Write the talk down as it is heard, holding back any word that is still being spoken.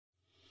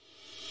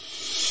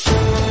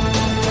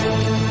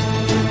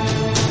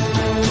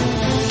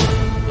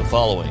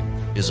following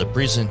is a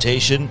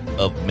presentation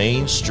of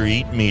Main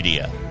Street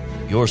Media,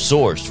 your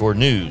source for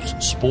news,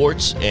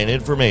 sports, and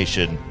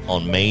information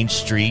on Main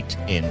Street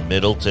in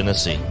Middle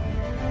Tennessee.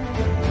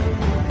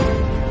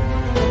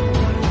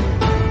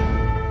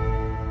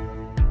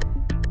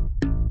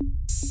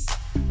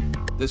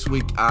 This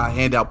week, I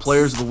hand out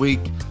Players of the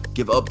Week,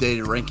 give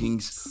updated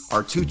rankings,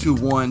 our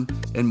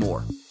 2-2-1, and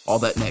more. All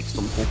that next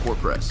on the Full Court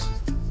Press.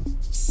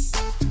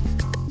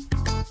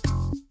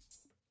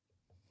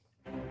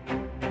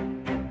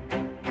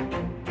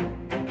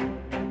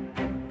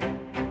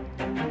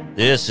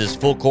 This is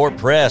Full Court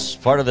Press,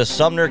 part of the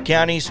Sumner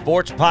County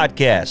Sports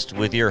Podcast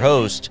with your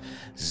host,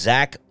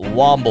 Zach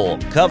Womble,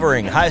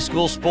 covering high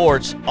school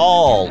sports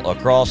all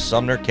across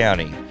Sumner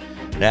County.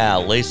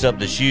 Now, lace up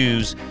the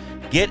shoes,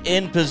 get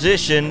in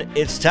position.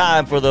 It's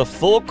time for the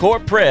Full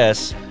Court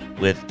Press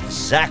with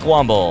Zach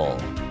Womble.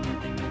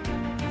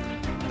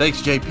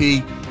 Thanks,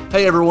 JP.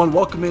 Hey, everyone.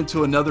 Welcome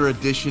into another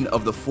edition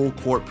of the Full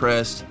Court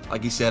Press.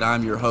 Like he said,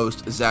 I'm your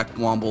host, Zach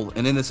Womble,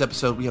 and in this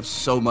episode, we have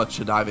so much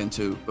to dive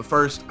into. But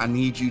first, I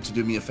need you to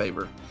do me a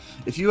favor.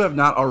 If you have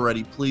not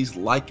already, please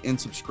like and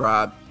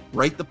subscribe.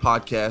 Rate the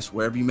podcast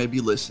wherever you may be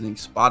listening,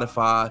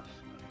 Spotify,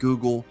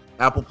 Google,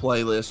 Apple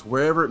Playlists,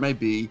 wherever it may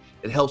be.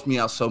 It helps me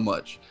out so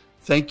much.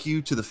 Thank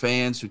you to the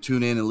fans who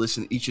tune in and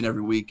listen each and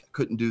every week. I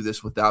couldn't do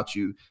this without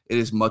you. It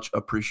is much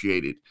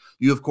appreciated.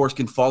 You, of course,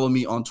 can follow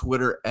me on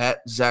Twitter at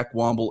Zach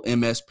Womble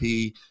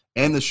MSP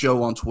and the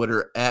show on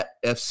Twitter at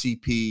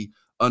FCP_MSP.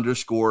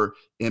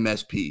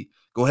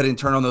 Go ahead and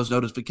turn on those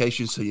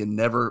notifications so you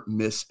never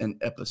miss an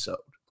episode.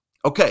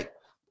 Okay,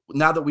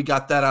 now that we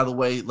got that out of the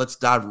way, let's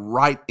dive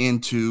right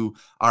into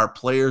our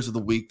Players of the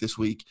Week this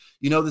week.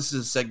 You know, this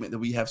is a segment that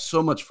we have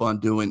so much fun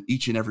doing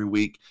each and every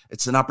week.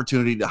 It's an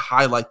opportunity to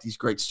highlight these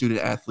great student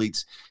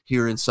athletes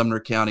here in Sumner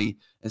County.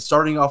 And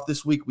starting off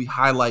this week, we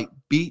highlight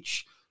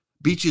Beach's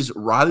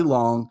Riley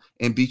Long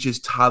and Beach's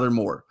Tyler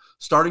Moore.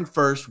 Starting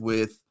first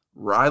with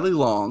Riley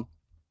Long.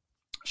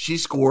 She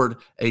scored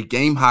a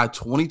game-high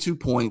 22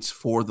 points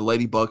for the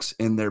Lady Bucks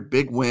in their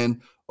big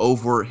win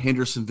over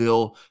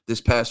Hendersonville this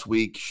past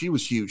week. She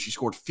was huge. She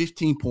scored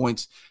 15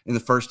 points in the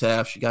first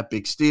half. She got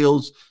big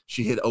steals.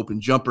 She hit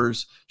open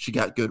jumpers. She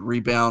got good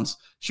rebounds.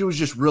 She was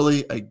just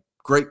really a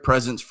great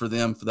presence for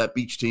them, for that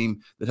Beach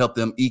team that helped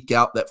them eke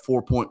out that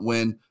 4-point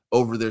win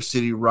over their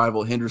city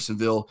rival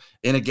Hendersonville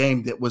in a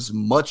game that was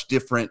much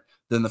different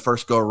than the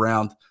first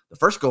go-around. The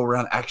first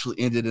go-around actually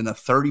ended in a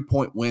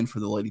 30-point win for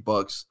the Lady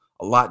Bucks.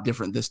 A lot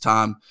different this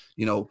time.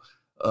 You know,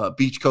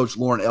 Beach coach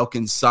Lauren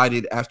Elkins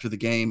cited after the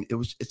game,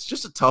 it's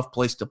just a tough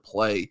place to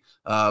play.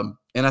 And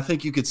I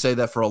think you could say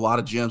that for a lot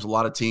of gyms, a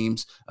lot of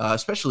teams,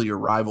 especially your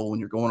rival when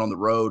you're going on the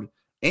road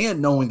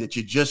and knowing that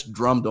you just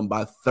drummed them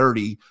by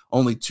 30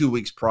 only 2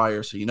 weeks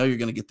prior. So you know you're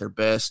going to get their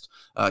best.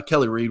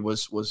 Kelly Reed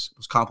was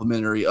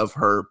complimentary of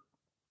her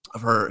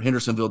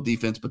Hendersonville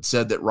defense, but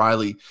said that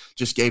Riley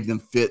just gave them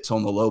fits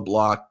on the low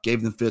block,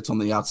 gave them fits on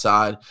the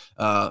outside,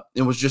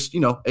 and was just,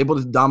 able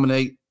to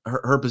dominate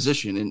her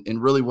position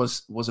and really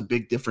was a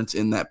big difference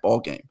in that ball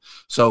game.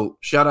 So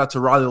shout out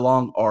to Riley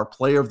Long, our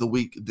Player of the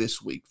Week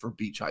this week for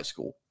Beach High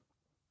School.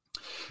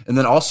 And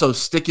then also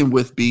sticking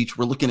with Beach,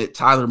 we're looking at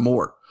Tyler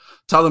Moore.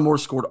 Tyler Moore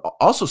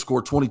also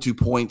scored 22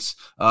 points,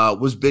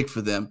 was big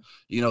for them.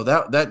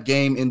 That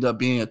game ended up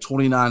being a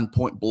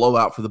 29-point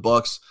blowout for the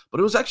Bucks, but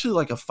it was actually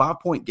like a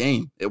 5-point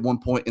game at one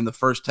point in the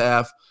first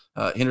half.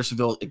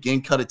 Hendersonville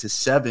again cut it to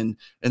 7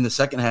 in the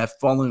second half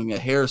following a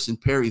Harrison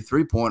Perry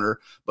three-pointer,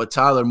 but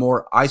Tyler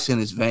Moore, ice in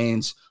his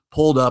veins,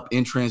 pulled up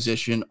in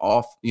transition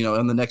off,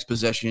 in the next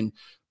possession,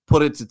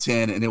 put it to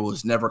 10, and it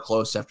was never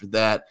close after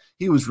that.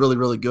 He was really,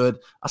 really good.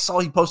 I saw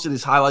he posted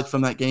his highlights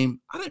from that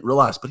game. I didn't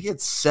realize, but he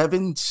had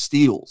 7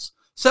 steals.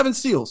 7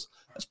 steals.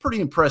 That's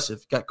pretty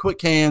impressive. Got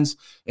quick hands,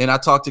 and I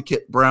talked to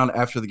Kit Brown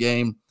after the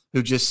game,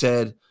 who just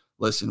said,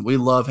 listen, we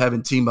love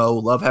having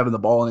Timo, love having the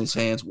ball in his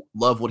hands,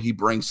 love what he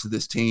brings to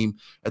this team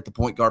at the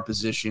point guard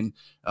position.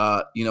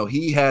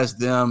 He has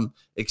them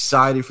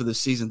excited for the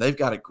season. They've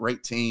got a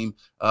great team,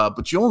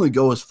 but you only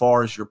go as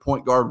far as your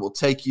point guard will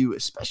take you,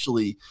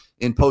 especially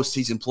in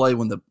postseason play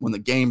when the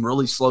game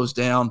really slows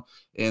down.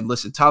 And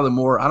listen, Tyler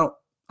Moore, I don't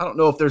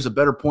know if there's a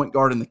better point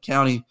guard in the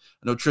county.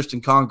 I know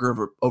Tristan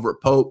Conger over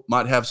at Pope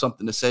might have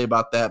something to say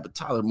about that, but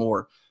Tyler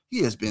Moore,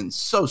 he has been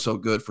so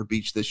good for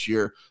Beach this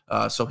year.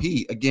 So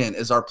he, again,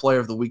 is our Player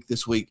of the Week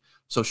this week.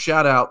 So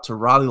shout out to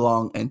Riley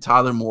Long and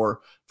Tyler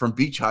Moore from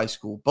Beach High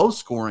School, both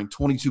scoring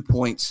 22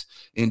 points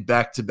in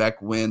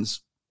back-to-back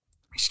wins,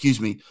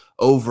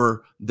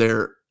 over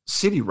their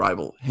city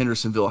rival,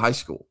 Hendersonville High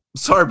School.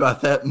 Sorry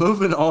about that.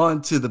 Moving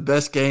on to the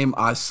best game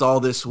I saw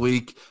this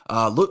week.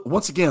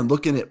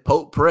 Looking at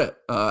Pope Prep.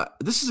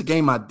 This is a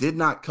game I did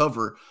not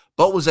cover,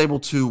 but was able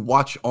to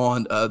watch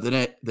on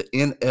the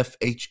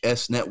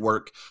NFHS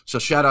network. So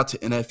shout out to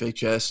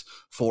NFHS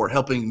for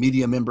helping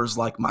media members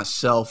like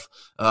myself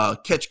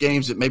catch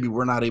games that maybe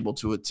we're not able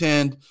to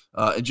attend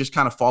and just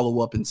kind of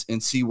follow up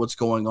and see what's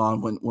going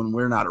on when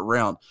we're not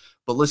around.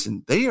 But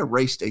listen, they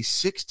erased a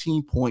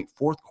 16-point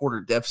fourth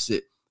quarter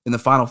deficit in the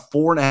final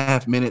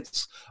 4.5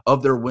 minutes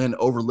of their win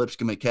over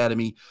Lipscomb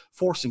Academy,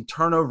 forcing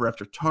turnover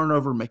after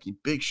turnover, making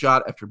big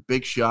shot after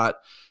big shot,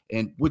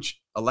 and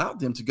which allowed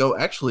them to go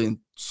actually in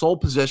sole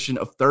possession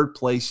of third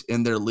place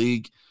in their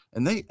league.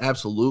 And they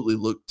absolutely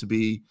look to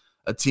be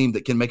a team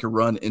that can make a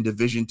run in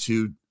Division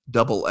II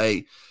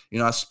AA.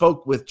 I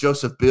spoke with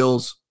Joseph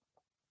Bills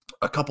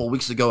a couple of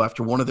weeks ago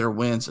after one of their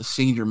wins, a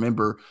senior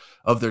member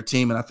of their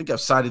team. And I think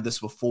I've cited this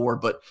before,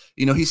 but,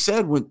 he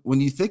said when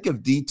you think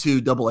of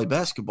D2 AA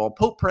basketball,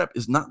 Pope Prep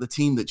is not the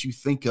team that you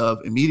think of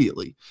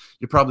immediately.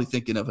 You're probably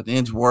thinking of an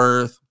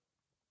Innsworth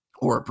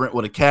or a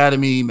Brentwood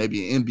Academy,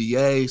 maybe an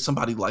NBA,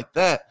 somebody like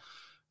that.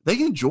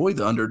 They enjoy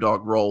the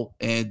underdog role,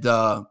 and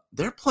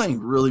they're playing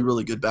really,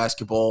 really good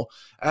basketball.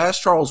 I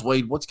asked Charles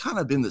Wade what's kind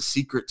of been the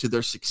secret to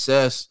their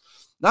success.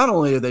 Not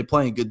only are they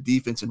playing good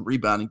defense and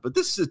rebounding, but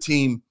this is a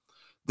team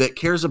that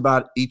cares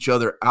about each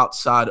other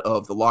outside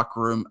of the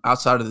locker room,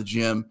 outside of the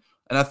gym.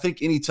 And I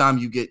think anytime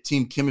you get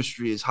team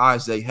chemistry as high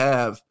as they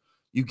have,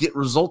 you get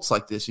results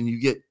like this and you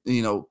get,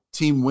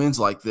 team wins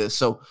like this.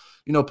 So,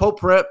 Pope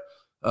Prep,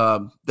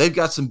 they've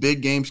got some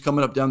big games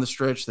coming up down the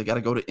stretch. They got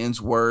to go to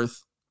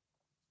Innsworth.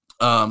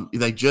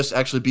 They just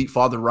actually beat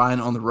Father Ryan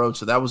on the road.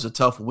 So that was a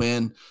tough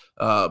win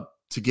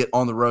to get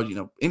on the road.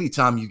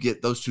 Anytime you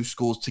get those two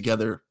schools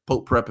together,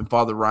 Pope Prep and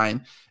Father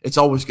Ryan, it's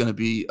always going to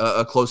be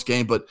a close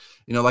game. But,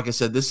 like I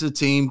said, this is a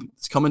team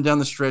that's coming down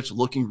the stretch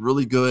looking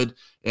really good.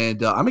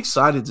 And I'm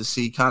excited to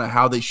see kind of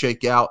how they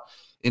shake out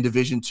in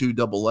Division II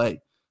AA.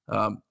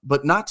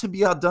 But not to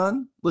be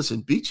outdone,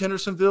 listen, Beach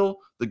Hendersonville,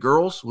 the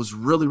girls, was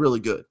really,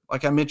 really good.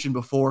 Like I mentioned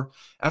before,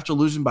 after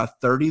losing by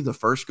 30 the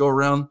first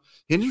go-around,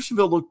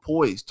 Hendersonville looked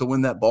poised to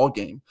win that ball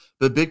game.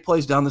 But big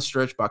plays down the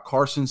stretch by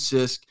Carson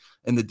Sisk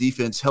and the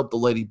defense helped the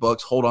Lady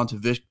Bucks hold on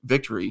to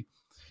victory.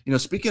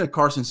 Speaking of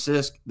Carson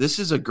Sisk, this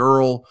is a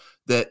girl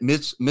that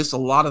missed a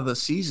lot of the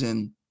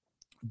season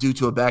due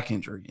to a back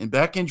injury. And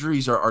back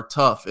injuries are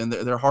tough, and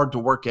they're hard to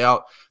work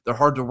out. They're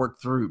hard to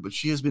work through. But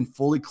she has been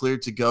fully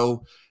cleared to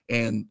go,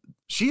 and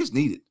she is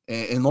needed.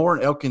 And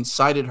Lauren Elkins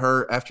cited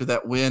her after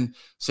that win,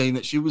 saying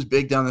that she was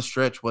big down the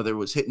stretch, whether it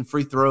was hitting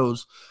free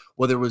throws,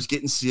 whether it was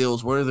getting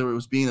seals, whether it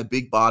was being a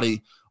big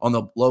body on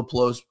the low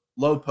post,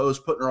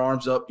 putting her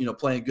arms up,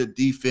 playing good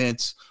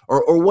defense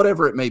or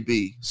whatever it may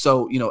be.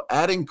 So,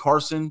 adding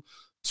Carson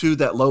to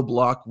that low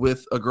block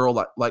with a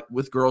girl like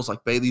with girls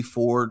like Bailey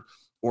Ford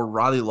or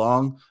Riley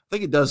Long, I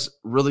think it does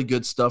really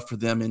good stuff for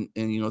them.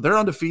 And they're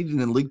undefeated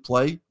in league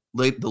play.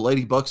 The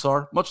Lady Bucks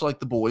are, much like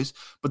the boys,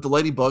 but the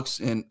Lady Bucks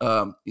and,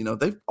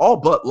 they've all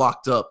but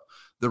locked up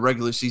the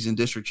regular season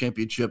district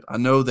championship. I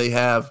know they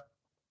have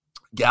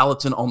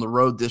Gallatin on the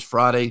road this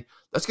Friday.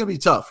 That's going to be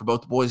tough for both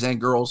the boys and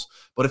girls.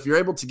 But if you're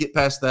able to get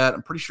past that,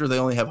 I'm pretty sure they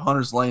only have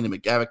Hunters Lane and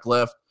McGavick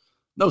left.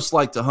 No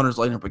slight to Hunters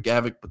Lane or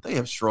McGavick, but they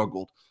have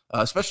struggled,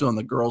 especially on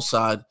the girls'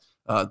 side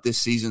this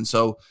season.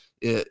 So,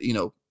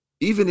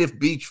 even if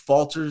Beach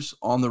falters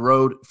on the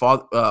road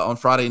on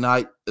Friday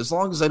night, as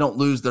long as they don't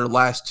lose their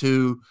last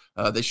two,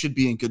 they should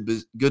be in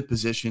good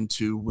position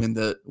to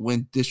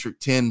win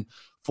District 10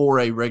 for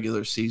a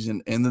regular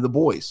season. And then the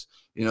boys,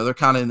 they're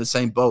kind of in the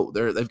same boat.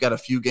 They've got a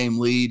few game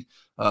lead.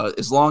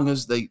 As long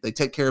as they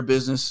take care of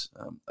business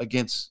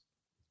against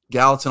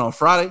Gallatin on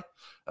Friday,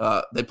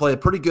 they play a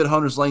pretty good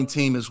Hunters Lane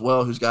team as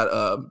well, who's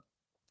got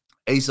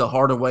Asa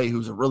Hardaway,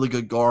 who's a really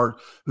good guard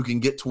who can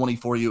get 20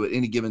 for you at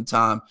any given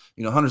time.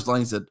 Hunters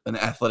Lane's an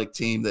athletic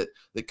team that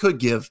could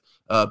give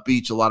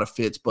Beach a lot of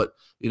fits. But,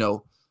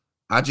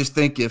 I just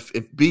think if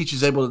Beach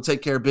is able to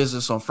take care of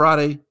business on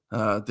Friday,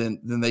 then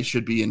they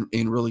should be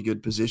in really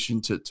good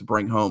position to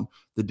bring home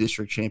the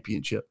district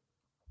championship.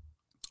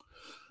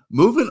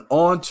 Moving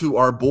on to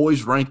our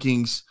boys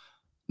rankings,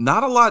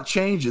 not a lot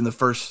changed in the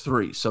first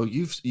three. So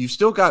you've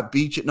still got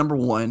Beach at number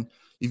 1.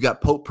 You've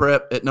got Pope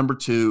Prep at number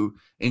 2,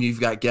 and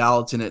you've got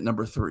Gallatin at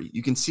number 3.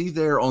 You can see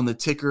there on the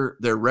ticker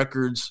their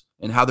records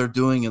and how they're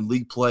doing in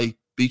league play.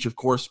 Beach, of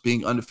course,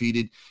 being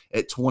undefeated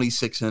at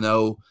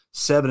 26-0,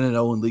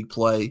 7-0 in league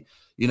play.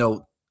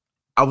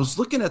 I was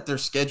looking at their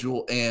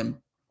schedule, and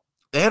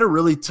they had a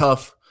really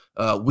tough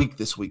week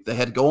this week. They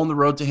had to go on the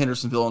road to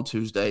Hendersonville on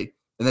Tuesday,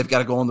 and they've got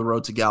to go on the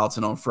road to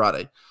Gallatin on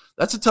Friday.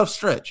 That's a tough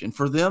stretch. And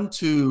for them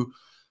to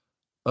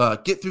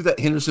get through that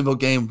Hendersonville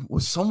game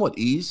with somewhat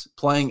ease,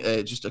 playing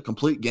just a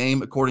complete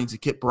game according to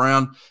Kip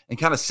Brown, and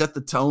kind of set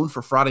the tone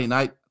for Friday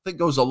night, I think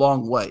goes a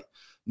long way.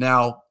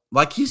 Now,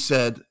 like he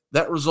said,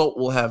 that result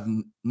will have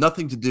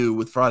nothing to do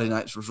with Friday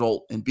night's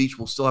result, and Beach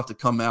will still have to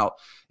come out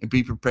and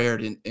be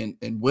prepared and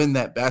win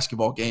that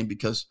basketball game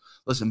because,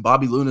 listen,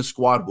 Bobby Luna's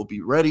squad will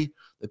be ready.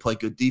 They play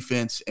good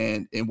defense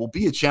and will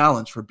be a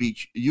challenge for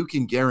Beach. You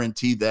can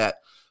guarantee that.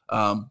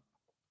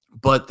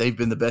 But they've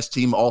been the best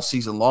team all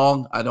season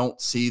long. I don't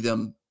see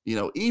them,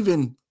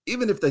 even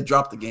if they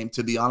drop the game,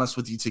 to be honest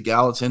with you, to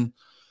Gallatin,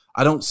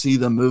 I don't see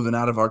them moving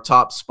out of our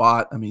top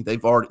spot. I mean, they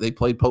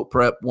played Pope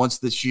Prep once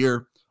this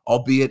year,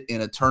 albeit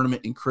in a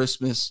tournament in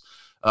Christmas.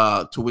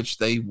 to which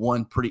they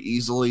won pretty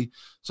easily.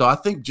 So I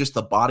think just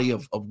the body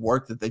of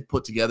work that they've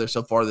put together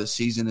so far this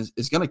season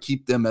is going to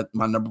keep them at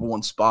my number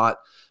one spot.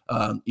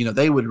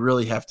 They would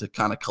really have to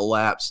kind of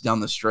collapse down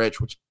the stretch,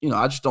 which,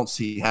 I just don't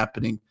see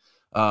happening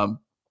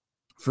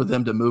for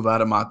them to move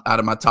out of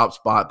my top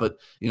spot. But,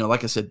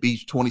 like I said,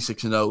 Beach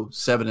 26-0,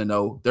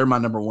 7-0. They're my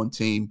number one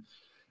team.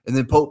 And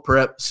then Pope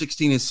Prep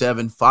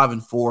 16-7,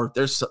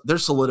 5-4. They're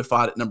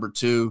solidified at number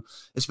two,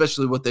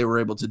 especially what they were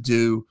able to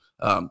do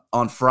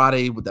on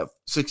Friday with that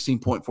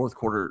 16-point fourth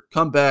quarter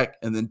comeback,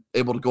 and then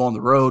able to go on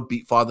the road,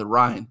 beat Father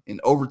Ryan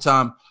in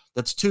overtime.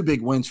 That's two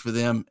big wins for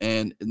them,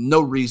 and no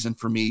reason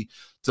for me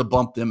to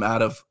bump them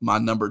out of my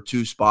number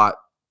two spot.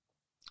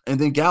 And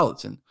then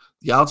Gallatin.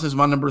 Gallatin is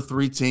my number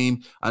three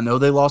team. I know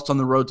they lost on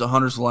the road to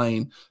Hunter's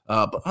Lane,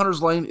 but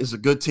Hunter's Lane is a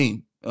good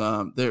team.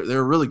 They're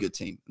a really good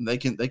team, and they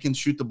can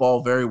shoot the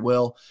ball very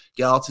well.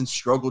 Gallatin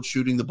struggled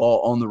shooting the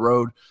ball on the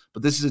road,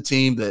 but this is a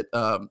team that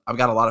I've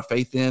got a lot of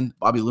faith in.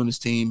 Bobby Luna's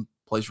team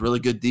plays really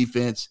good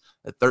defense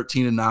at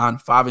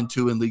 13-9,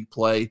 5-2 in league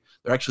play.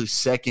 They're actually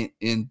second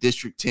in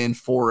District 10,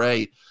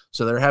 4A,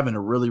 so they're having a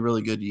really,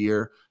 really good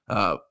year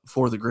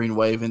for the Green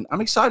Wave, and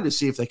I'm excited to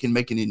see if they can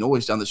make any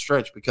noise down the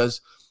stretch, because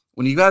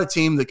when you've got a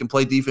team that can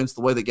play defense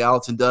the way that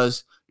Gallatin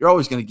does, you're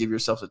always going to give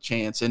yourself a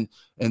chance, and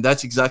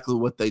that's exactly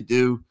what they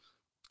do.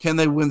 Can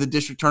they win the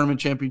district tournament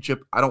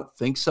championship? I don't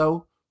think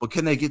so. But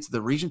can they get to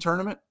the region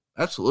tournament?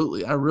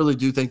 Absolutely. I really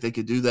do think they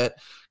could do that.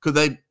 Could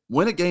they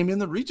win a game in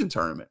the region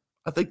tournament?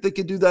 I think they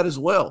could do that as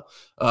well.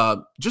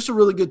 Just a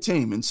really good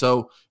team. And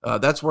so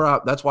that's why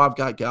I've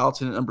got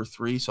Gallatin at number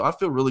three. So I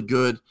feel really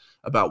good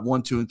about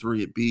 1, 2, and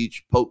 3 at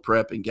Beach, Pope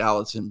Prep, and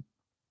Gallatin.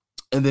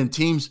 And then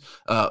teams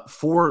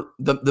for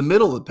the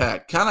middle of the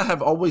pack kind of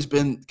have always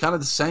been kind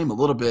of the same a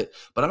little bit,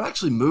 but I've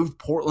actually moved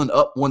Portland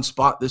up one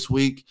spot this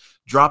week,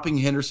 dropping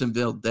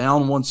Hendersonville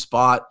down one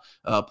spot.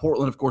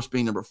 Portland, of course,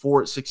 being number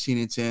 4 at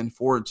 16-10,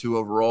 4-2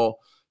 overall.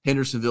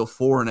 Hendersonville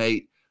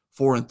 4-8,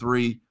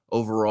 4-3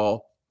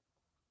 overall.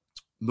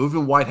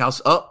 Moving White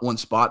House up one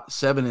spot,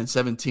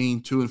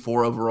 7-17,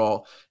 2-4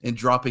 overall, and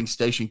dropping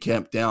Station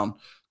Camp down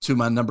to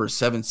my number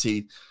 7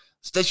 seed.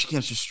 Station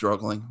Camp's just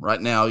struggling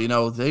right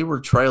now. They were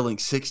trailing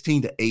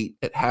 16-8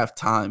 at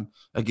halftime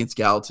against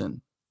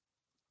Gallatin.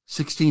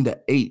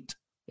 16-8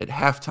 at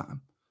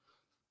halftime.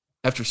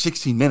 After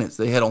 16 minutes,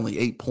 they had only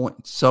 8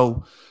 points.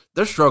 So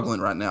they're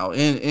struggling right now.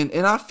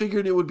 And I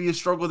figured it would be a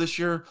struggle this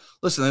year.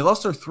 Listen, they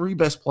lost their 3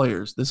 best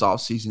players this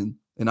offseason,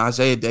 and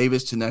Isaiah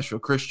Davis to Nashville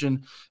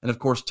Christian, and, of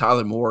course,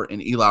 Tyler Moore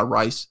and Eli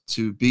Rice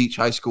to Beach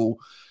High School.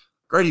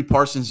 Grady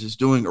Parsons is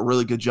doing a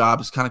really good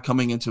job. Is kind of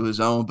coming into his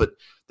own, but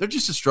they're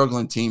just a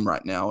struggling team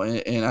right now.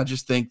 And I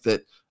just think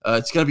that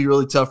it's going to be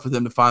really tough for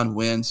them to find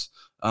wins.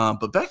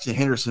 But back to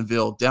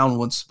Hendersonville, down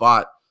one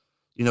spot,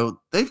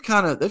 they've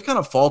kind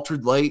of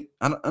faltered late.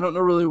 I don't know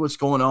really what's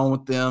going on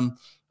with them.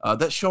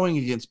 That showing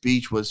against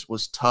Beach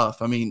was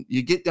tough. I mean,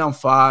 you get down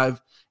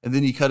 5 and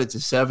then you cut it to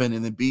 7,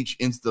 and then Beach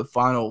ends the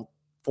final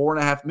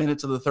 4.5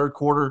 minutes of the third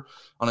quarter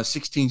on a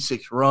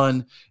 16-6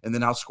 run, and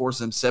then outscores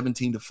them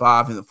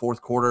 17-5 in the fourth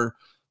quarter.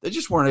 They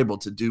just weren't able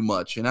to do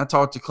much. And I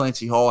talked to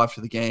Clancy Hall after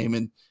the game,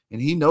 and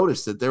he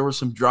noticed that there were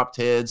some dropped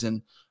heads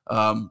and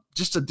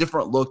just a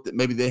different look that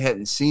maybe they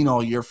hadn't seen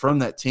all year from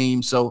that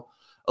team. So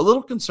a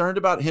little concerned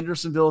about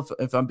Hendersonville,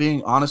 if I'm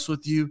being honest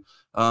with you.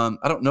 I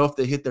don't know if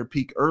they hit their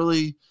peak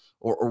early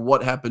or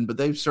what happened, but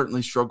they've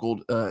certainly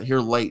struggled here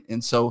late.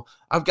 And so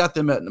I've got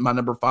them at my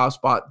number 5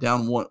 spot,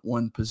 down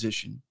one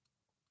position.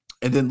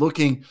 And then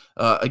looking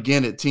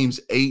again at teams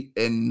 8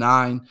 and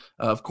 9,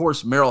 of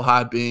course, Merrill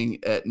High being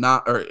at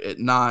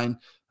 9,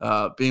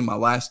 being my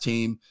last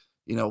team.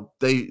 They're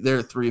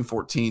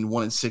 3-14,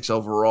 1-6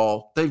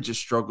 overall. They've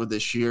just struggled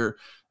this year.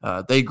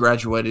 They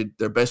graduated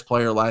their best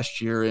player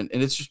last year, and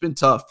it's just been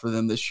tough for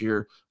them this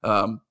year,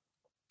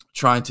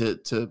 trying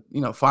to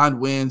find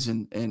wins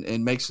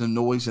and make some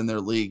noise in their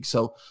league.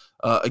 So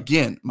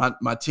again,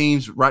 my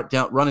teams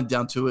running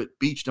down to it: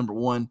 Beach number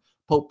 1,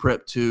 Pope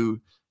Prep 2.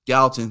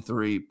 Gallatin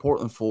 3,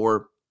 Portland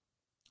 4,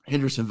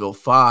 Hendersonville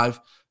 5,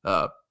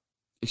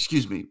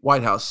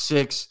 White House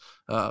 6,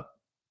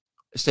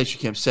 Station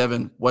Camp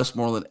 7,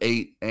 Westmoreland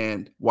 8,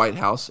 and White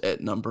House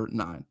at number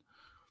 9.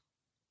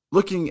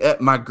 Looking at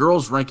my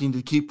girls' ranking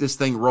to keep this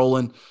thing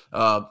rolling,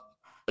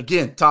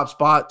 again,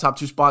 top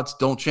 2 spots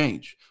don't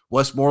change.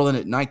 Westmoreland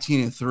at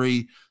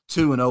 19-3,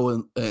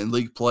 2-0 in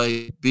league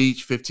play.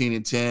 Beach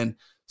 15-10,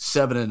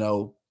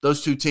 7-0.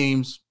 Those 2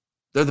 teams,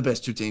 they're the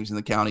best 2 teams in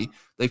the county.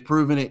 They've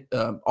proven it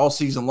all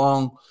season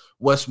long.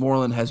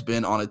 Westmoreland has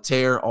been on a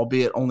tear,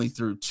 albeit only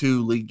through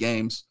 2 league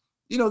games.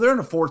 They're in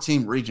a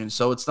 4-team region,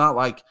 so it's not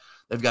like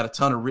they've got a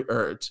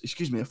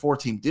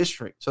 4-team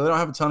district. So they don't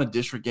have a ton of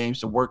district games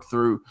to work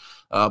through,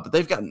 but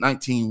they've got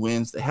 19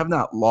 wins. They have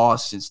not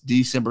lost since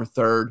December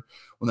 3rd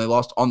when they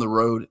lost on the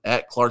road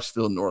at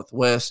Clarksville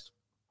Northwest.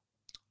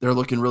 They're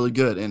looking really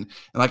good. And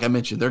like I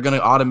mentioned, they're going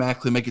to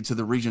automatically make it to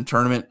the region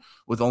tournament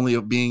with only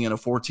being in a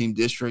 4-team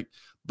district.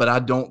 But I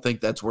don't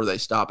think that's where they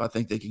stop. I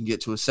think they can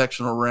get to a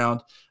sectional round.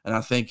 And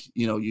I think,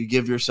 you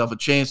give yourself a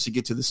chance to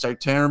get to the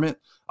state tournament.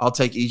 I'll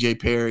take E.J.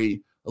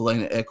 Perry,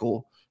 Elena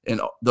Eckel,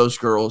 and those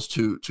girls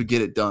to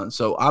get it done.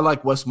 So I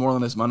like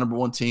Westmoreland as my number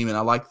one team, and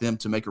I like them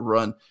to make a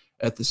run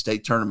at the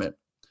state tournament.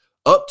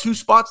 Up 2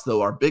 spots,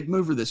 though, our big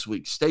mover this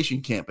week,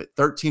 Station Camp at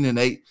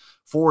 13-8,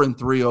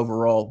 4-3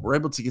 overall. We're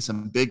able to get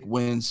some big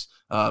wins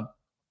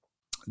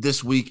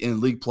this week in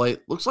league play.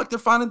 Looks like they're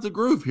finding the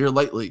groove here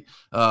lately.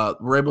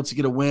 We're able to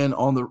get a win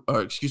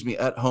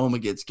at home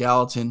against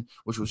Gallatin,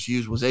 which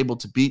was able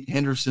to beat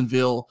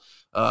Hendersonville.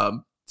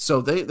 So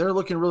they're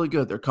looking really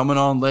good. They're coming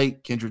on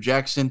late. Kendra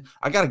Jackson,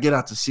 I got to get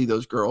out to see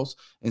those girls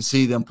and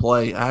see them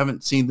play. I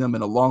haven't seen them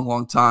in a long,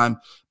 long time,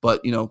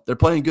 but, they're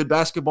playing good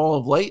basketball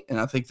of late, and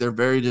I think they're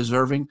very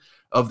deserving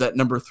of that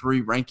number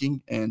 3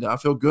 ranking. And I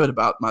feel good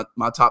about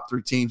my top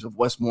 3 teams of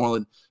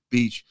Westmoreland,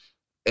 Beach,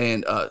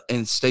 and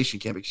Station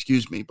Camp,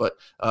 But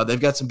they've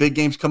got some big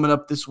games coming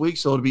up this week,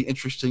 so it'll be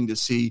interesting to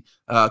see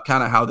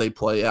kind of how they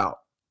play out.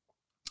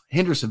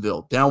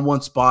 Hendersonville down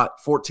 1 spot,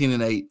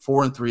 14-8,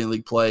 4-3 in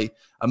league play.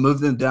 I moved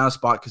them down a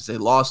spot because they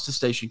lost to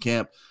Station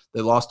Camp.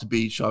 They lost to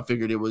Beach, so I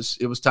figured it was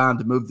time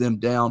to move them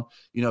down.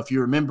 If you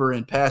remember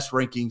in past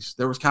rankings,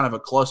 there was kind of a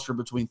cluster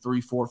between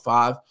 3, 4,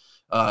 5.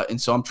 And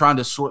so I'm trying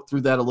to sort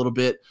through that a little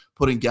bit,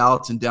 putting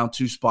Gallatin down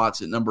 2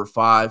 spots at number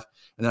 5.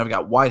 And then I've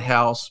got White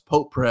House,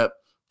 Pope Prep,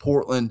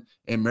 Portland,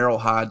 and Merrill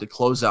Hyde to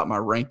close out my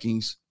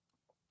rankings.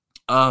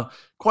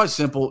 Quite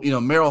simple.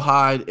 Merrill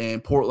Hyde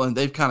and Portland,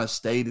 they've kind of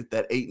stayed at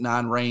that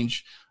 8-9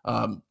 range.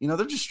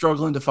 They're just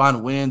struggling to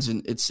find wins,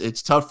 and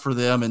it's tough for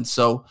them. And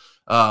so,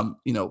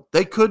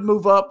 they could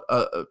move up,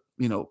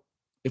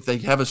 if they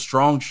have a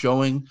strong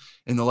showing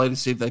in the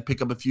latest, see if they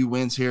pick up a few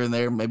wins here and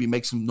there, maybe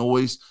make some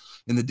noise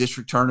in the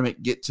district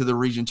tournament, get to the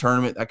region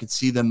tournament. I could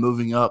see them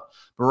moving up.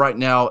 But right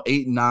now,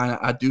 8-9,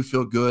 I do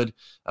feel good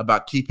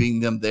about keeping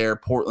them there,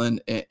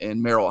 Portland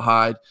and Merrill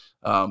Hyde.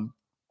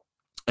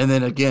 And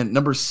then again,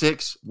 number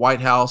 6, White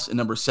House, and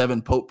number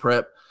 7, Pope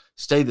Prep,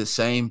 stay the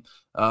same.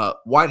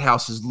 White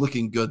House is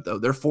looking good, though.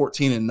 They're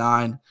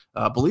 14-9.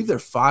 I believe they're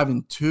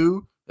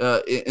 5-2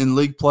 in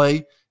league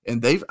play,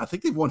 and I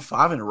think they've won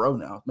 5 in a row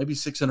now, maybe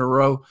 6 in a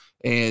row.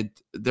 And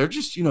they're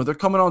just, they're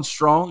coming on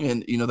strong,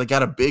 and they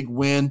got a big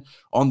win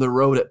on the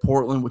road at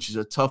Portland, which is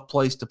a tough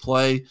place to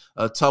play,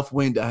 a tough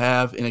win to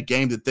have in a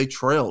game that they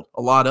trailed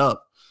a lot of.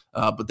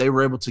 But they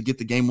were able to get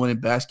the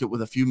game-winning basket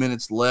with a few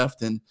minutes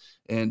left and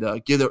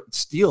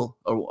steal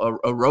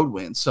a road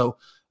win. So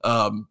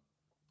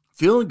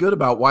feeling good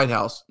about White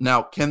House.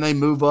 Now, can they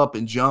move up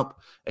and jump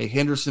a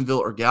Hendersonville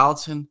or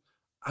Gallatin?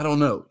 I don't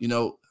know,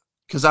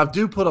 because I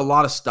do put a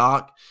lot of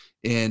stock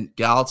in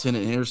Gallatin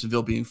and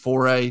Hendersonville being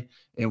 4A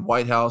and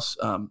White House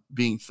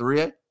being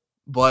 3A.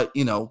 But,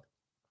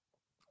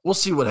 we'll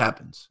see what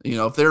happens.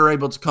 If they're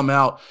able to come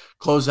out,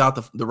 close out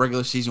the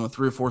regular season with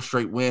 3 or 4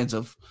 straight wins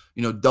of,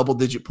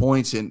 double-digit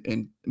points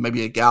and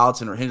maybe a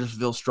Gallatin or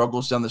Hendersonville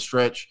struggles down the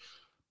stretch,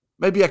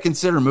 maybe I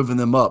consider moving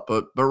them up.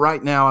 But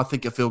right now I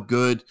think I feel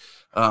good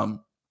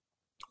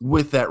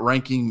with that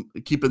ranking,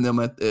 keeping them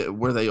at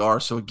where they are.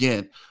 So,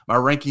 again, my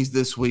rankings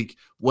this week,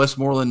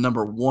 Westmoreland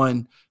number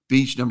 1,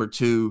 Beach number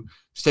 2,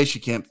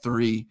 Station Camp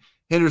 3,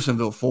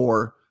 Hendersonville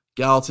 4,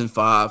 Gallatin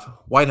 5,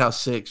 White House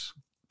 6,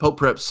 Pope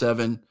Prep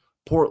 7,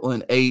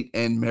 Portland 8,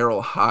 and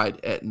Merrill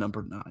Hyde at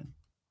number 9.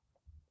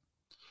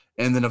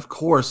 And then, of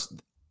course,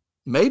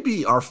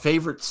 maybe our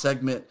favorite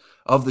segment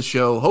of the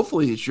show,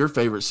 hopefully it's your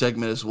favorite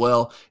segment as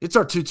well. It's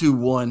our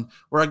 2-2-1,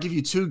 where I give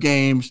you 2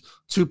 games,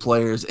 2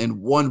 players,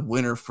 and 1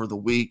 winner for the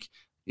week.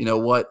 You know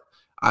what?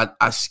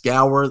 I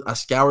scour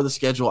the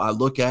schedule. I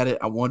look at it.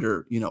 I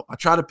wonder, I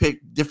try to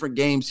pick different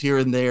games here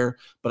and there,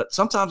 but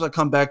sometimes I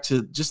come back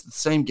to just the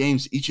same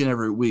games each and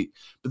every week.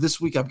 But this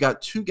week I've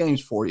got 2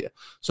 games for you.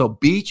 So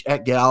Beach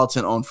at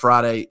Gallatin on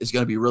Friday is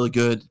going to be really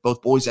good.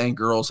 Both boys and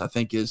girls, I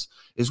think, is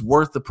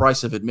worth the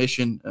price of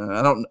admission.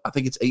 I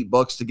think it's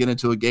 $8 to get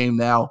into a game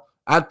now.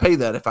 I'd pay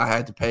that if I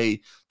had to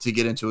pay to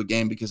get into a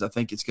game because I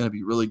think it's going to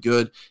be really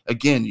good.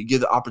 Again, you get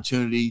the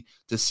opportunity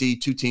to see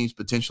 2 teams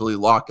potentially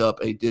lock up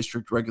a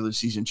district regular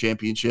season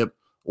championship,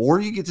 or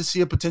you get to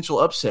see a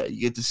potential upset.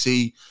 You get to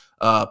see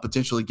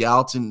potentially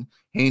Gallatin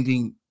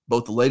handing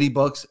both the Lady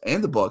Bucks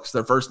and the Bucks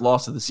their first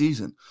loss of the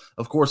season.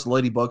 Of course, the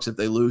Lady Bucks, if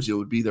they lose, it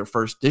would be their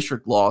first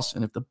district loss,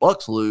 and if the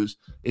Bucks lose,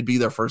 it'd be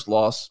their first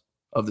loss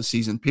of the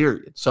season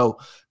period. So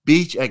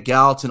Beach at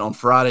Gallatin on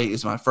Friday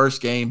is my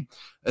first game.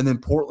 And then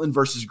Portland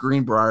versus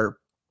Greenbrier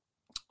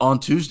on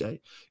Tuesday.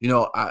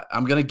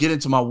 I'm going to get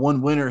into my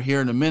 1 winner here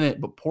in a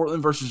minute, but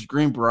Portland versus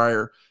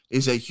Greenbrier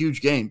is a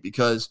huge game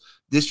because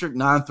District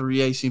 9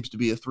 3A seems to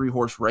be a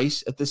 3-horse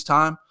race at this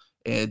time.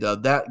 And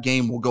that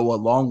game will go a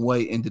long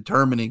way in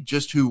determining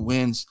just who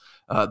wins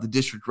the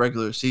district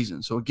regular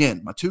season. So, again,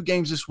 my 2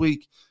 games this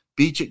week,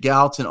 Beach at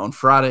Gallatin on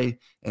Friday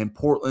and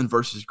Portland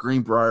versus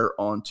Greenbrier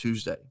on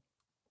Tuesday.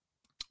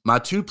 My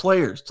 2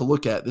 players to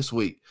look at this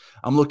week,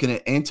 I'm looking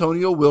at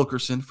Antonio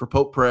Wilkerson for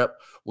Pope Prep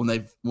when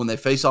they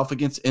face off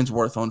against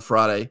Innsworth on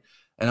Friday,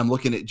 and I'm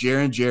looking at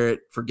Jaron Jarrett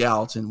for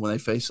Gallatin when they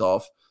face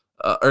off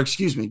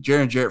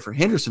Jaron Jarrett for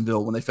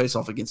Hendersonville when they face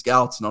off against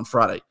Gallatin on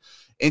Friday.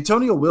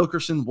 Antonio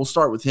Wilkerson, we'll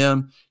start with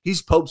him.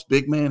 He's Pope's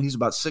big man. He's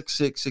about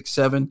 6'6",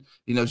 6'7".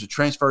 He's a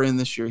transfer in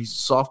this year. He's a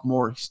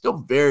sophomore. He's still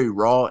very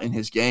raw in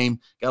his game.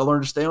 Got to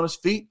learn to stay on his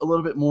feet a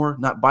little bit more,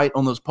 not bite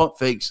on those pump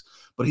fakes.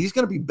 But he's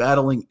going to be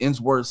battling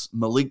Innsworth's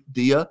Malik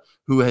Dia,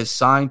 who has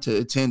signed to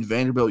attend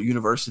Vanderbilt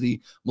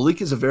University.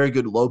 Malik is a very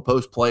good low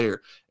post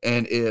player.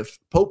 And if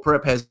Pope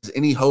Prep has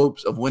any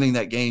hopes of winning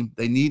that game,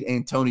 they need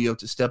Antonio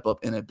to step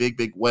up in a big,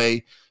 big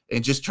way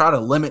and just try to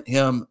limit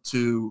him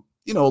to –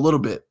 a little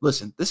bit.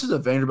 Listen, this is a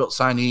Vanderbilt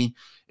signee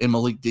in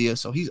Malik Dia,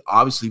 so he's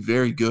obviously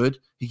very good.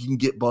 He can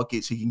get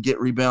buckets. He can get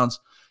rebounds.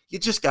 You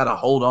just got to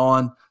hold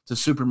on to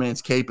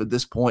Superman's cape at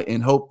this point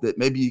and hope that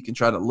maybe you can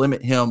try to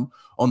limit him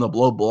on the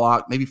blow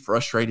block, maybe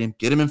frustrate him,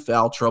 get him in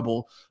foul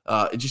trouble,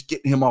 and just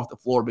getting him off the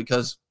floor,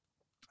 because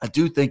I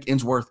do think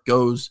Innsworth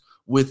goes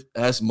with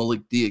as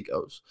Malik Dia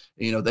goes.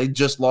 They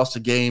just lost a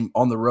game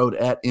on the road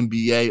at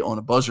NBA on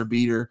a buzzer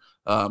beater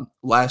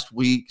last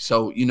week.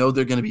 So,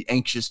 they're going to be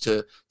anxious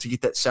to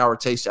get that sour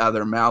taste out of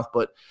their mouth.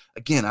 But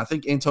again, I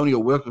think Antonio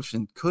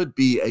Wilkerson could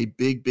be a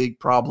big, big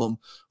problem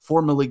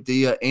for Malik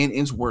Dia and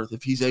Innsworth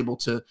if he's able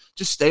to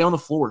just stay on the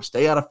floor,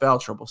 stay out of foul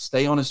trouble,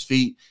 stay on his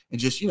feet, and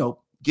just,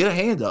 get a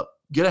hand up.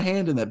 Get a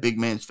hand in that big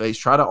man's face.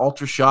 Try to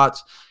alter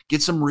shots.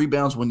 Get some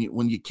rebounds when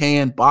you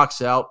can.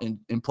 Box out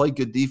and play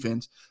good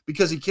defense,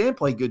 because he can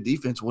play good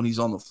defense when he's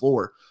on the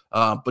floor.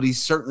 But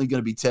he's certainly going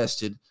to be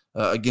tested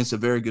against a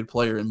very good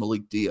player in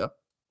Malik Dia.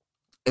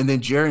 And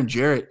then Jaron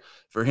Jarrett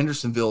for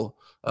Hendersonville,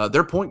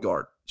 their point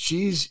guard.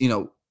 She's,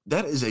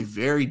 that is a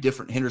very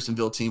different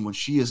Hendersonville team when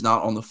she is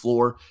not on the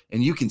floor.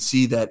 And you can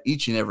see that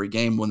each and every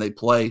game when they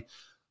play.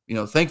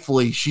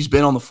 Thankfully, she's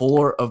been on the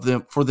floor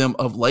for them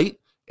of late.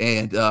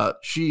 And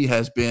she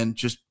has been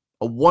just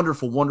a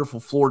wonderful, wonderful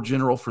floor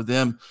general for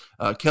them.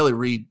 Kelly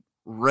Reed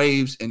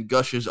raves and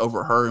gushes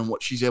over her and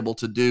what she's able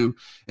to do.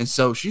 And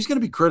so she's going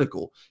to be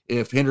critical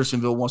if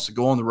Hendersonville wants to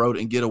go on the road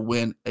and get a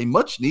win, a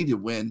much-needed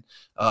win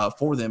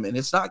for them. And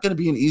it's not going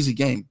to be an easy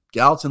game.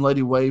 Gallatin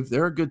Lady Wave,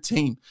 they're a good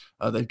team.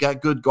 They've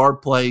got good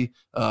guard play,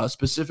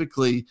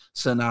 specifically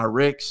Sanaa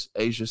Ricks,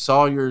 Asia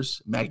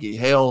Sawyers, Maggie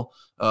Hale.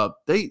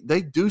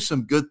 They do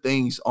some good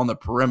things on the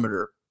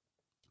perimeter.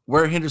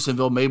 Where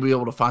Hendersonville may be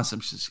able to find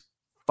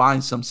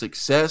some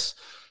success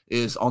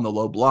is on the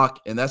low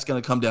block, and that's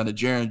going to come down to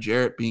Jaron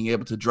Jarrett being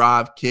able to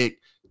drive, kick,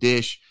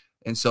 dish.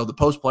 And so the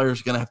post players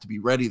are going to have to be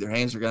ready. Their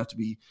hands are going to have to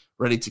be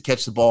ready to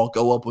catch the ball,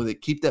 go up with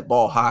it, keep that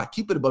ball high,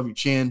 keep it above your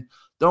chin.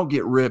 Don't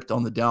get ripped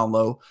on the down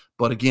low.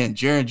 But again,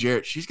 Jaron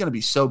Jarrett, she's going to be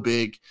so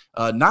big,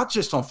 not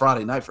just on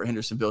Friday night for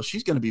Hendersonville.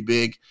 She's going to be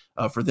big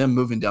for them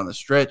moving down the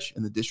stretch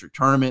in the district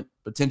tournament,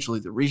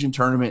 potentially the region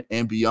tournament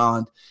and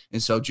beyond.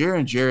 And so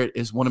Jaron Jarrett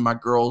is one of my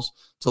girls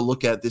to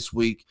look at this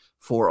week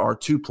for our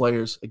two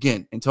players.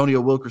 Again, Antonio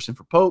Wilkerson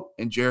for Pope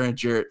and Jaron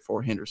Jarrett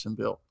for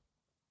Hendersonville.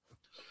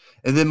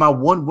 And then my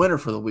one winner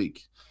for the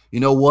week.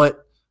 You know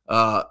what?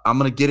 I'm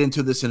going to get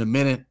into this in a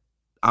minute.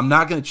 I'm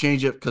not going to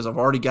change it because I've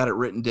already got it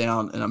written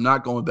down, and I'm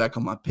not going back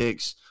on my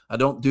picks. I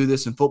don't do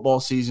this in football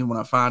season when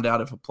I find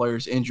out if a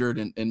player's injured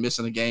and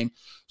missing a game.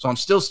 So I'm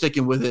still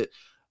sticking with it.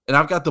 And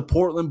I've got the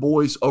Portland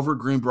boys over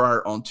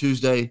Greenbrier on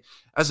Tuesday.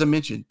 As I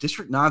mentioned,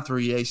 District 9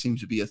 3A seems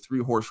to be a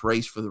three-horse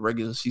race for the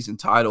regular season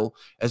title,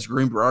 as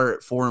Greenbrier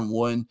at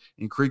 4-1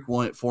 and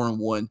Creekwood at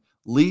 4-1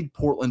 lead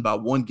Portland by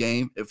one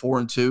game at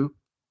 4-2.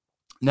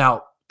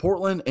 Now,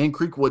 Portland and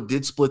Creekwood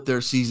did split their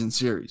season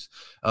series,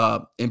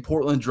 and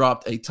Portland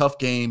dropped a tough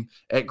game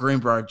at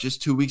Greenbrier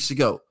just 2 weeks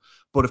ago.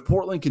 But if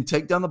Portland can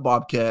take down the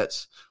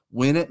Bobcats,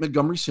 win at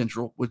Montgomery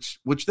Central, which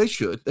they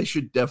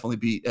should definitely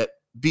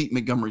beat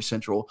Montgomery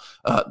Central,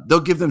 they'll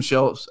give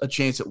themselves a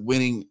chance at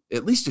winning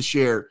at least a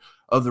share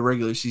of the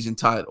regular season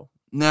title.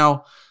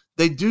 Now,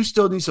 they do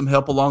still need some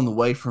help along the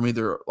way from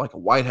either like a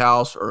White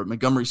House or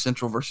Montgomery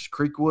Central versus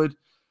Creekwood.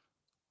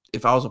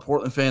 If I was a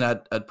Portland fan,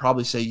 I'd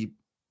probably say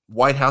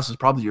White House is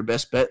probably your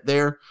best bet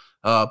there.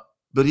 But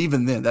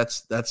even then,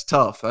 that's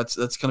tough. That's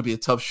going to be a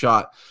tough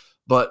shot.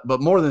 But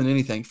more than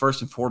anything,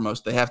 first and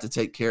foremost, they have to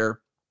take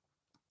care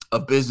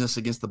of business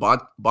against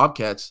the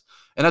Bobcats.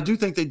 And I do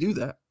think they do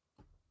that.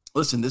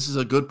 Listen, this is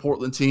a good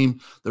Portland team.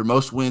 Their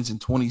most wins in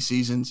 20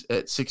 seasons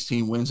at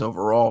 16 wins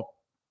overall.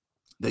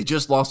 They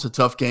just lost a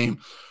tough game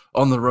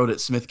on the road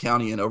at Smith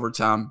County in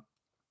overtime.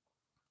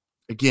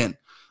 Again,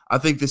 I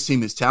think this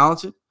team is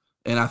talented,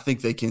 and I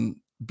think they can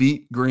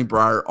beat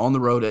Greenbrier on the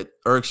road at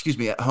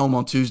home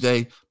on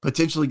Tuesday,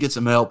 potentially get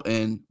some help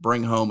and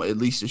bring home at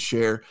least a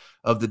share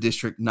of the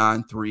District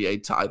 9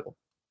 3A title.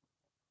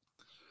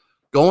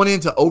 Going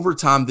into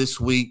overtime this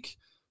week,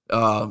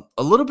 a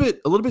little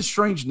bit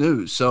strange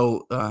news.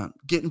 So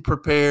getting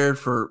prepared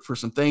for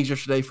some things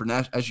yesterday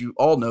as you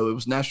all know, it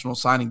was National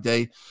Signing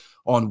Day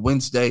on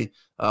Wednesday.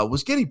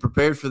 Was getting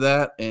prepared for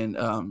that and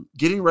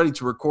getting ready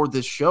to record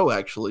this show.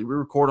 Actually, we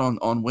record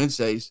on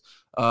Wednesdays,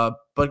 but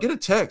I get a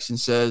text and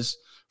says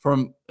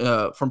from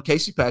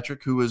Casey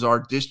Patrick, who is our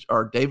Dixon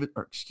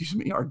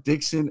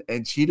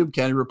and Cheatham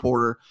County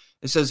reporter.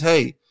 It says,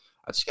 "Hey,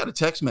 I just got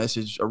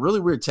a really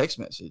weird text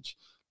message.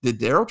 Did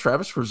Darryl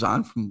Travis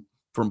resign from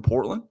from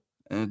Portland?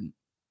 And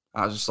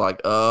I was just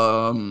like,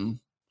 I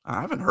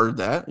haven't heard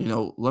that.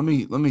 Let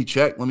me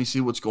check. Let me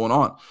see what's going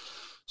on.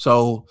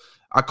 So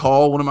I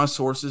call one of my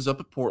sources up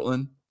at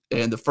Portland,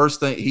 and the first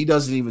thing, he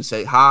doesn't even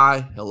say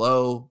hi,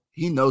 hello.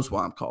 He knows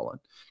why I'm calling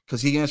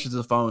because he answers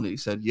the phone and he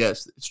said,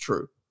 yes, it's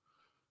true.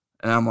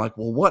 And I'm like,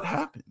 well, what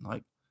happened?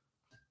 Like,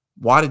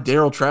 why did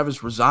Darryl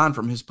Travis resign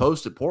from his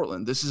post at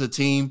Portland? This is a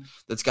team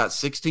that's got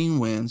 16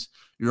 wins.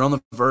 You're on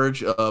the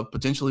verge of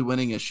potentially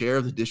winning a share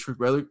of the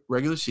district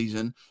regular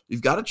season.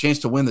 You've got a chance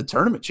to win the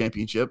tournament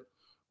championship.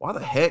 Why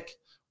the heck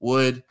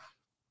would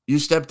you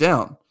step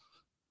down?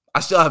 I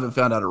still haven't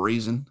found out a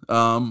reason.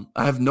 I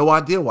have no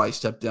idea why he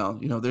stepped down.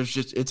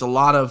 It's a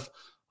lot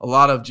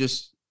of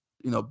just,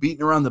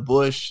 beating around the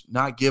bush,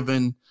 not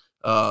giving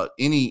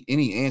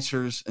any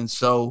answers. And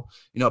so,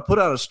 I put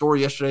out a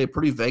story yesterday, a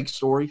pretty vague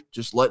story,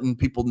 just letting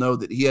people know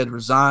that he had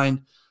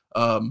resigned,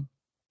 kind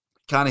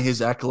of his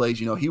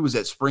accolades. He was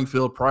at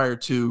Springfield prior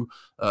to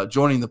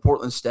joining the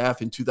Portland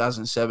staff in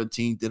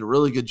 2017, did a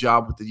really good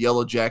job with the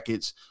Yellow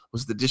Jackets,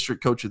 was the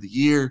district coach of the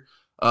year.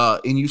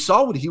 And you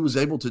saw what he was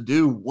able to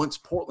do once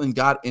Portland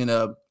got in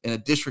a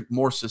district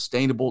more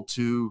sustainable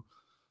to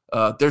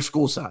their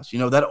school size.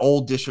 That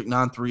old District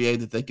 9-3A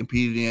that they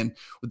competed in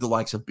with the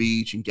likes of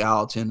Beach and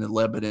Gallatin and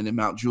Lebanon and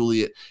Mount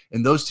Juliet,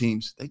 and those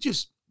teams,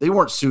 they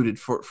weren't suited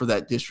for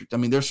that district. I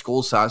mean, their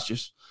school size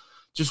just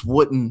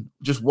wasn't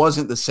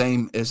the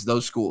same as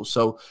those schools.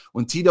 So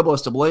when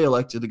TSSAA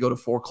elected to go to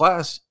four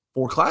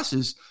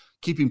classes,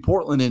 keeping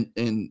Portland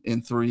in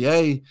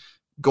 3A,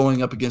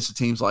 going up against the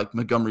teams like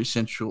Montgomery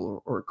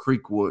Central or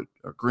Creekwood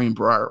or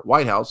Greenbrier,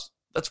 White House,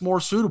 that's more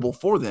suitable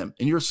for them.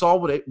 And you saw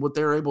what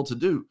they're able to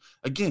do.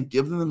 Again,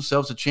 giving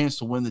themselves a chance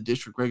to win the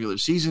district regular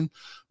season.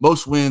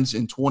 Most wins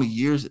in 20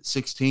 years at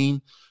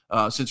 16.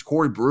 Since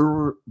Corey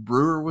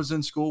Brewer was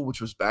in school,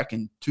 which was back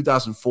in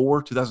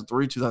 2004,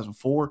 2003,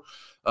 2004.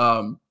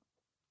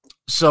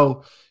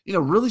 So,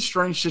 really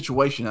strange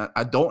situation.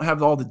 I don't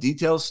have all the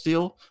details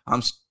still.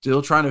 I'm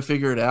still trying to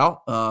figure it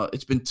out.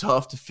 It's been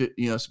tough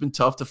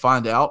to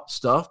find out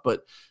stuff,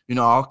 but,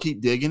 I'll keep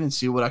digging and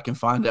see what I can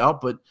find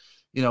out. But,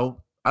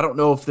 I don't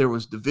know if there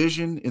was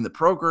division in the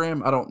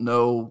program. I don't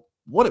know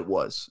what it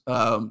was.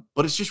 But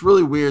it's just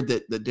really weird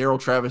that Darryl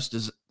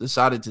Travis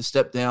decided to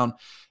step down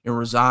and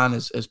resign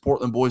as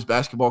Portland boys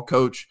basketball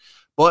coach.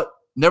 But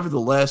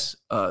nevertheless,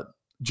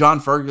 John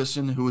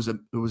Ferguson, who was a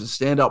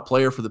standout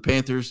player for the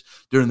Panthers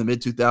during the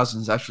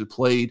mid-2000s, actually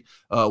played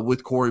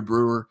with Corey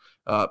Brewer,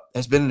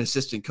 has been an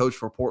assistant coach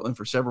for Portland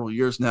for several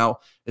years now,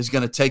 is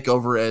going to take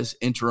over as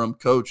interim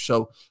coach.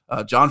 So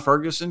John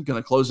Ferguson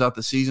going to close out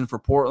the season for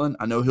Portland.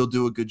 I know he'll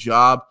do a good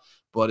job,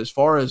 but as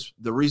far as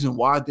the reason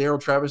why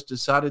Darryl Travis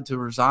decided to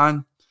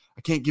resign,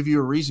 I can't give you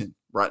a reason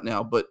right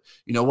now. But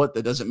you know what?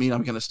 That doesn't mean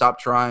I'm going to stop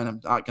trying.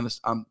 I'm not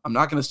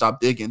going to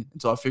stop digging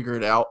until I figure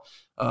it out.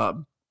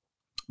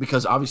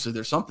 Because obviously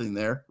there's something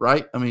there,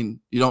 right? I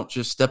mean, you don't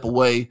just step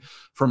away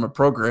from a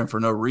program for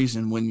no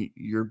reason when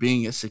you're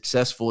being as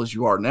successful as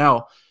you are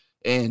now.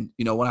 And,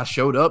 when I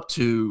showed up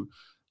to,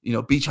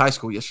 Beach High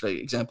School yesterday,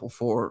 example,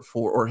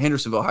 or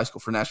Hendersonville High School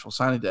for National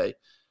Signing Day,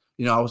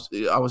 I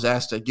was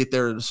asked to get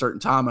there at a certain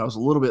time. I was a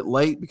little bit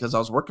late because I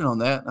was working on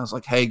that. And I was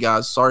like, hey,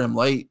 guys, sorry I'm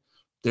late.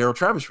 Darryl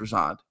Travis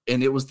resigned.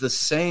 And it was the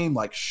same,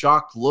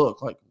 shocked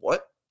look. Like,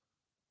 what?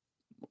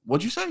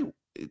 What'd you say?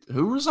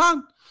 Who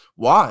resigned?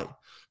 Why?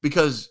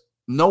 Because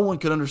no one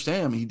could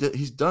understand him.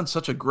 He's done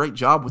such a great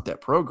job with that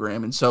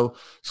program. And so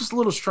it's just a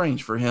little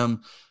strange for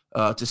him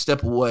to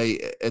step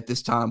away at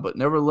this time. But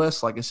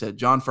nevertheless, like I said,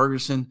 John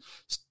Ferguson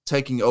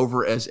taking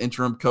over as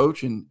interim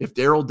coach. And if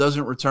Darryl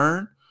doesn't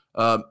return,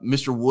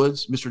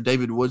 Mr.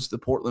 David Woods, the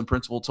Portland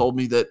principal, told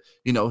me that,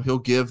 he'll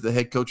give the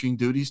head coaching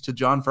duties to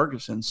John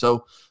Ferguson.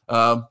 So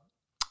I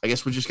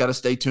guess we just got to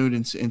stay tuned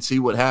and see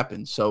what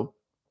happens. So,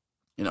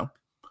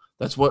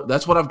 that's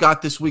what I've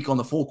got this week on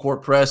the Full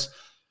Court Press.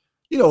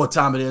 You know what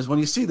time it is. When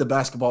you see the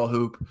basketball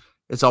hoop,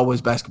 it's always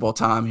basketball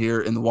time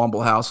here in the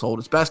Womble household.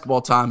 It's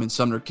basketball time in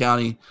Sumner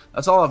County.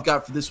 That's all I've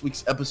got for this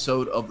week's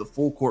episode of the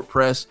Full Court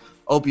Press.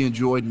 Hope you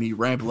enjoyed me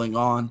rambling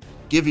on,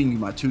 giving you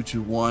my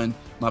 2-2-1,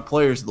 my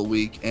players of the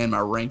week, and my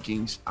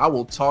rankings. I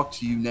will talk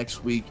to you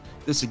next week.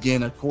 This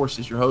again, of course,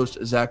 is your host,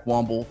 Zach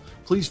Womble.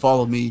 Please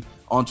follow me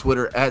on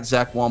Twitter at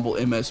Zach Womble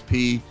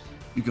MSP.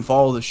 You can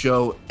follow the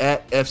show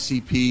at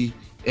FCP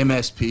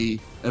MSP.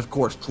 And of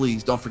course,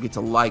 please don't forget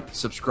to like,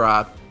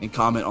 subscribe, and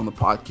comment on the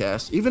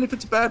podcast. Even if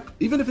it's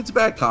a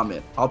bad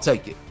comment, I'll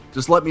take it.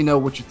 Just let me know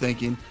what you're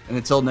thinking. And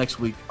until next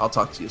week, I'll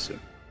talk to you soon.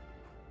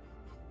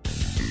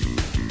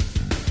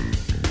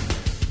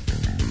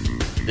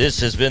 This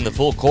has been the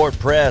Full Court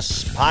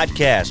Press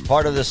podcast,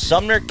 part of the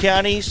Sumner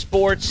County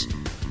Sports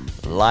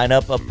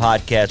lineup of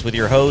podcasts with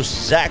your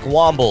host, Zach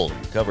Womble,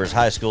 who covers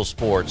high school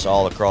sports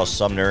all across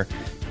Sumner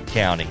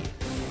County.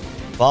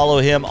 Follow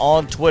him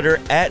on Twitter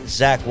at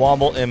Zach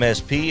Womble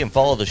MSP and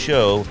follow the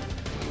show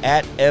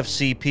at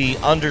FCP_MSP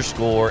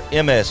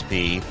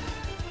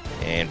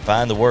and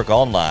find the work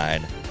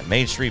online at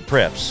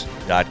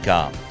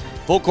MainStreetPreps.com.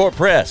 Full Court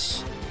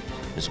Press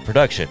is a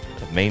production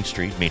of Main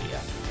Street Media.